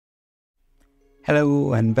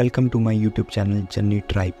Hello and welcome to my YouTube channel Journey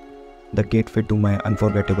Tribe, the gateway to my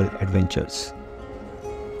unforgettable adventures.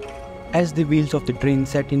 As the wheels of the train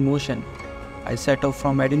set in motion, I set off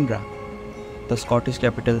from Edinburgh, the Scottish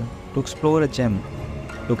capital, to explore a gem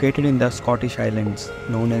located in the Scottish Highlands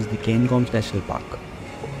known as the Cairngorms National Park.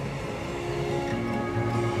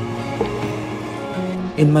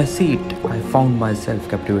 In my seat, I found myself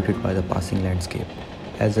captivated by the passing landscape.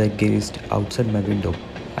 As I gazed outside my window,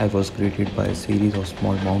 I was greeted by a series of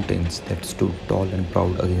small mountains that stood tall and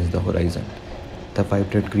proud against the horizon. The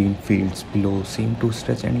vibrant green fields below seemed to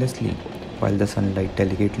stretch endlessly, while the sunlight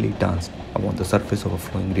delicately danced upon the surface of a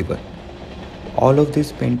flowing river. All of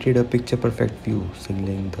this painted a picture-perfect view,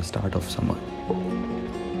 signaling the start of summer.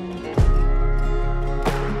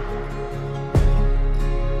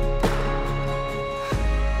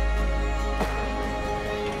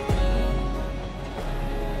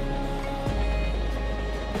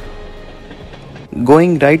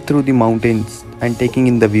 Going right through the mountains and taking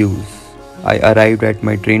in the views, I arrived at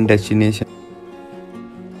my train destination.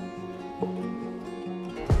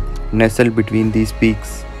 Nestled between these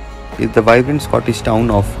peaks is the vibrant Scottish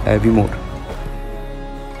town of Aviemore.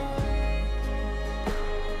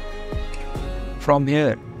 From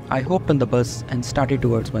here, I hopped on the bus and started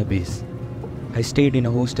towards my base. I stayed in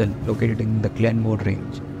a hostel located in the Glenmore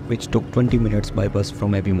range, which took 20 minutes by bus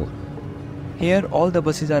from Aviemore. Here, all the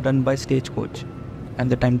buses are run by Stagecoach, and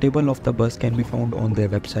the timetable of the bus can be found on their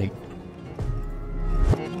website.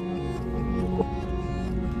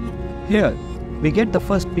 Here, we get the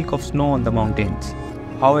first peak of snow on the mountains.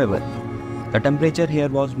 However, the temperature here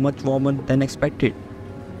was much warmer than expected,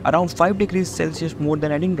 around 5 degrees Celsius more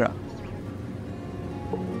than Edinburgh.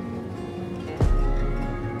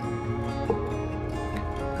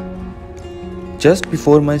 Just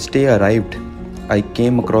before my stay arrived, I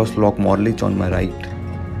came across Loch Morlich on my right.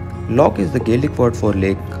 Loch is the Gaelic word for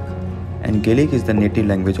lake, and Gaelic is the native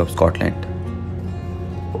language of Scotland.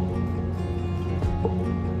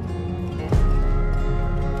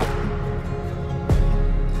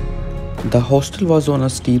 The hostel was on a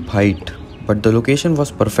steep height, but the location was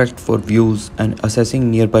perfect for views and assessing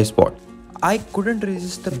nearby spots. I couldn't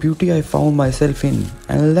resist the beauty I found myself in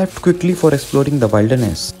and left quickly for exploring the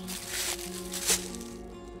wilderness.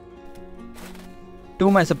 To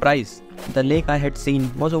my surprise, the lake I had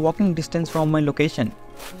seen was a walking distance from my location,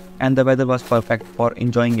 and the weather was perfect for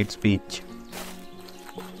enjoying its beach.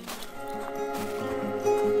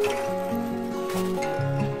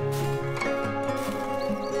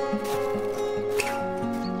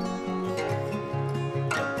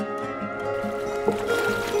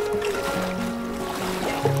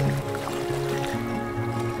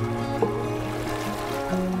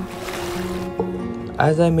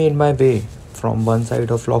 As I made my way from one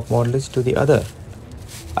side of Loch Morlich to the other,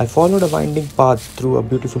 I followed a winding path through a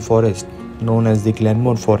beautiful forest known as the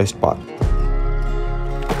Glenmore Forest Park.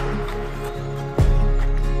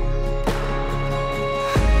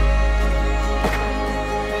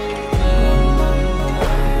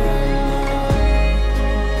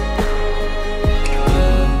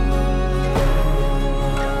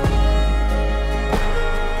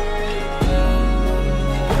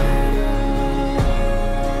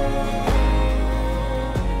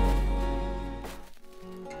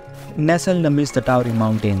 Nestled amidst the towering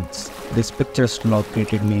mountains, this picturesque log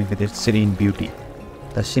greeted me with its serene beauty.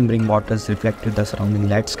 The shimmering waters reflected the surrounding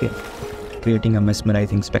landscape, creating a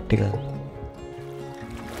mesmerizing spectacle.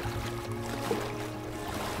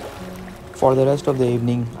 For the rest of the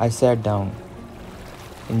evening, I sat down,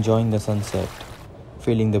 enjoying the sunset,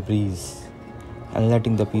 feeling the breeze, and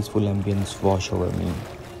letting the peaceful ambience wash over me.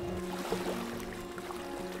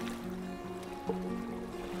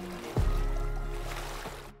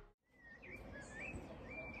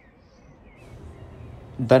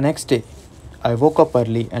 The next day, I woke up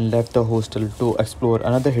early and left the hostel to explore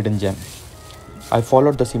another hidden gem. I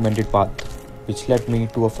followed the cemented path, which led me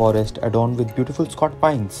to a forest adorned with beautiful Scotch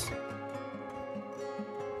pines.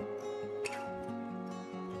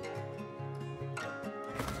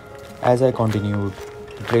 As I continued,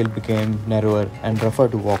 the trail became narrower and rougher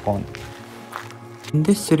to walk on. In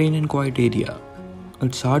this serene and quiet area,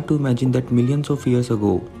 it's hard to imagine that millions of years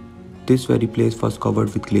ago, this very place was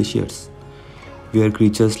covered with glaciers, where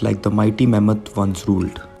creatures like the mighty mammoth once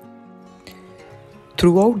ruled.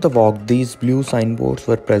 Throughout the walk, these blue signboards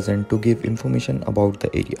were present to give information about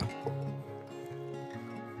the area.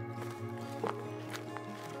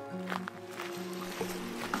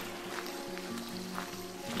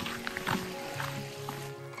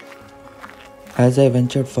 As I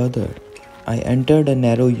ventured further, I entered a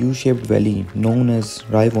narrow U-shaped valley known as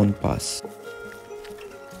Rivon Pass.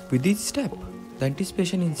 With each step, The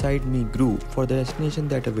anticipation inside me grew for the destination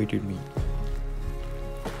that awaited me.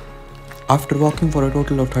 After walking for a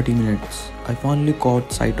total of 30 minutes, I finally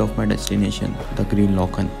caught sight of my destination, the Green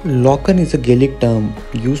Lochan. Lochan is a Gaelic term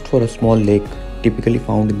used for a small lake typically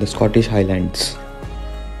found in the Scottish Highlands.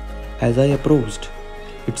 As I approached,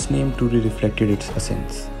 its name truly reflected its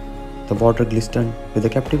essence. The water glistened with a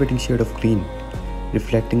captivating shade of green,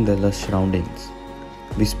 reflecting the lush surroundings.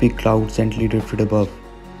 Wispy clouds gently drifted above,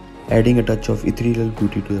 adding a touch of ethereal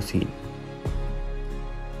beauty to the scene.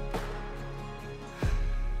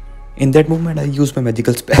 In that moment, I used my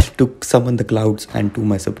magical spell to summon the clouds, and to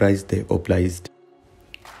my surprise, they obliged.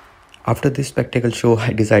 After this spectacle show,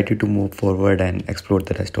 I decided to move forward and explore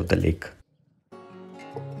the rest of the lake.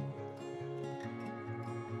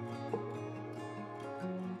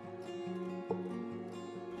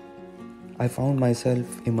 I found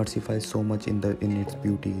myself immersed so much in its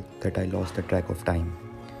beauty that I lost the track of time.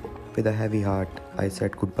 With a heavy heart, I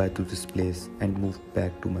said goodbye to this place and moved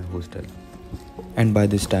back to my hostel. And by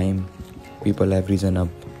this time, people have risen up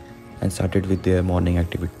and started with their morning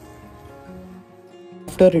activity.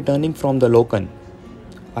 After returning from the Lochan,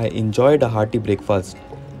 I enjoyed a hearty breakfast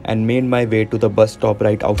and made my way to the bus stop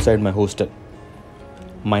right outside my hostel.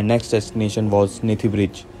 My next destination was Nethy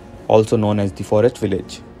Bridge, also known as the Forest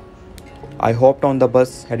Village. I hopped on the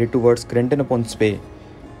bus headed towards Crenton-upon-Spey,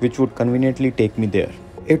 which would conveniently take me there.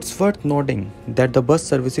 It's worth noting that the bus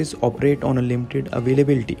services operate on a limited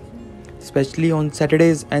availability, especially on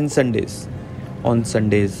Saturdays and Sundays. On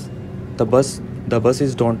Sundays, the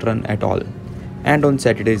buses don't run at all, and on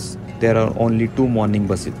Saturdays there are only 2 morning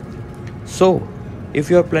buses. So,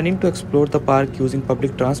 if you are planning to explore the park using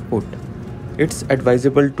public transport, it's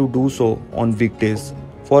advisable to do so on weekdays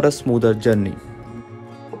for a smoother journey.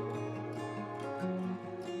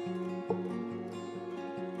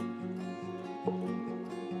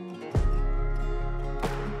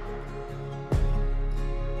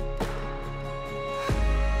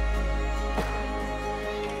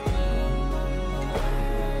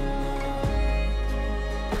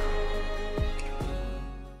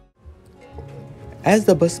 As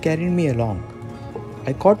the bus carried me along,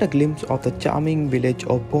 I caught a glimpse of the charming village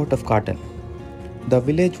of Port of Carton. The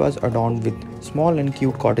village was adorned with small and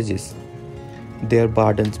cute cottages, their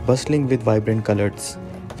gardens bustling with vibrant colors,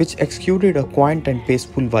 which exuded a quaint and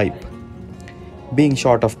peaceful vibe. Being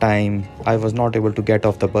short of time, I was not able to get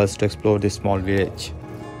off the bus to explore this small village.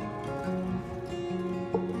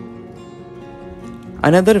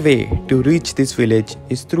 Another way to reach this village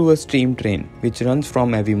is through a steam train which runs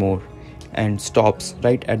from Aviemore and stops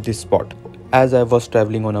right at this spot. As I was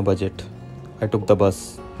traveling on a budget, I took the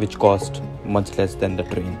bus, which cost much less than the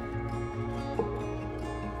train.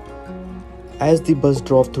 As the bus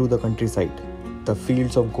drove through the countryside, the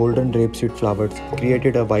fields of golden rapeseed flowers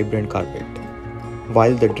created a vibrant carpet,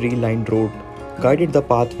 while the tree-lined road guided the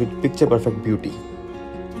path with picture-perfect beauty.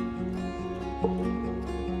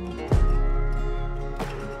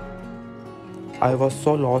 I was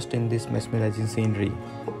so lost in this mesmerizing scenery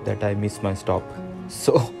that I missed my stop,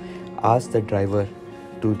 so asked the driver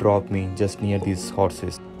to drop me just near these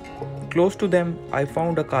horses. Close to them, I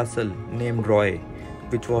found a castle named Roy,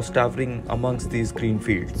 which was towering amongst these green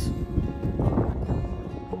fields.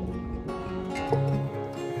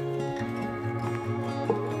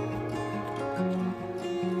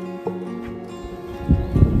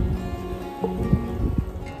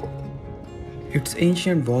 Its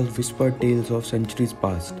ancient walls whispered tales of centuries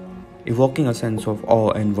past, evoking a sense of awe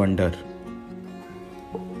and wonder.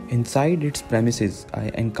 Inside its premises, I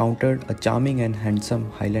encountered a charming and handsome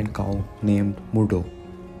Highland cow named Murdo,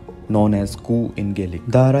 known as Coo in Gaelic.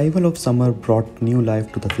 The arrival of summer brought new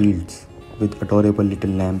life to the fields, with adorable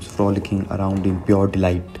little lambs frolicking around in pure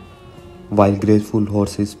delight, while graceful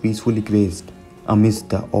horses peacefully grazed amidst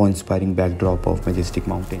the awe-inspiring backdrop of majestic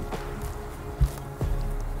mountain.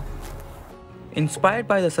 Inspired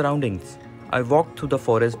by the surroundings, I walked through the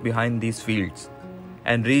forest behind these fields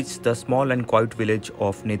and reached the small and quiet village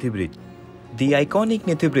of Nethy Bridge. The iconic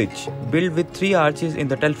Nethy Bridge, built with 3 arches in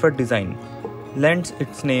the Telford design, lends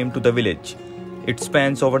its name to the village. It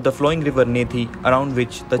spans over the flowing river Nethy, around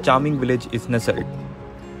which the charming village is nestled.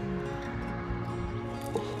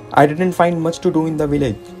 I didn't find much to do in the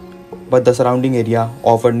village, but the surrounding area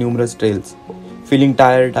offered numerous trails. Feeling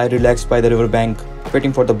tired, I relaxed by the riverbank,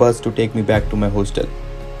 waiting for the bus to take me back to my hostel.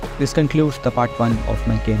 This concludes the part 1 of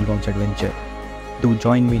my Cairngorms adventure. Do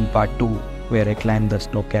join me in part 2 where I climb the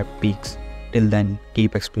snow-capped peaks. Till then,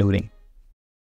 keep exploring.